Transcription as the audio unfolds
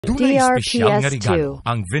Dunay espesyal nga DRPS regalo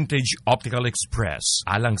ang Vintage Optical Express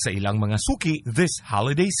alang sa ilang mga suki this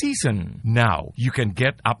holiday season. Now, you can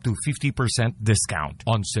get up to 50% discount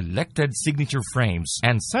on selected signature frames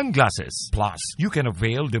and sunglasses. Plus, you can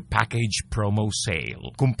avail the package promo sale.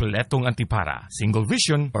 Kumpletong antipara, single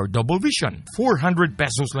vision or double vision. 400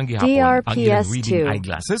 pesos lang gihapon. Ang ilang reading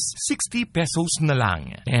eyeglasses, 60 pesos na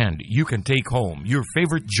lang. And you can take home your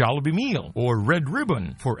favorite Jollibee meal or red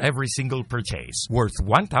ribbon for every single purchase worth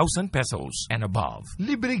 1,000 pesos and above.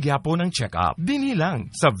 Libre gyapon ang check-up. Dinhi lang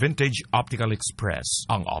sa Vintage Optical Express.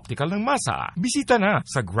 Ang optical ng masa. Bisita na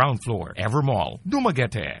sa ground floor, Evermall,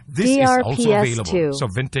 Dumaguete. This is also available sa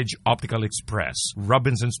Vintage Optical Express,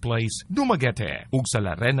 Robinson's Place, Dumaguete, ug sa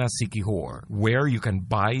Larena, Siquijor, where you can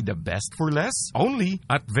buy the best for less only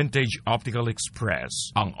at Vintage Optical Express.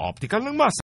 Ang optical ng masa.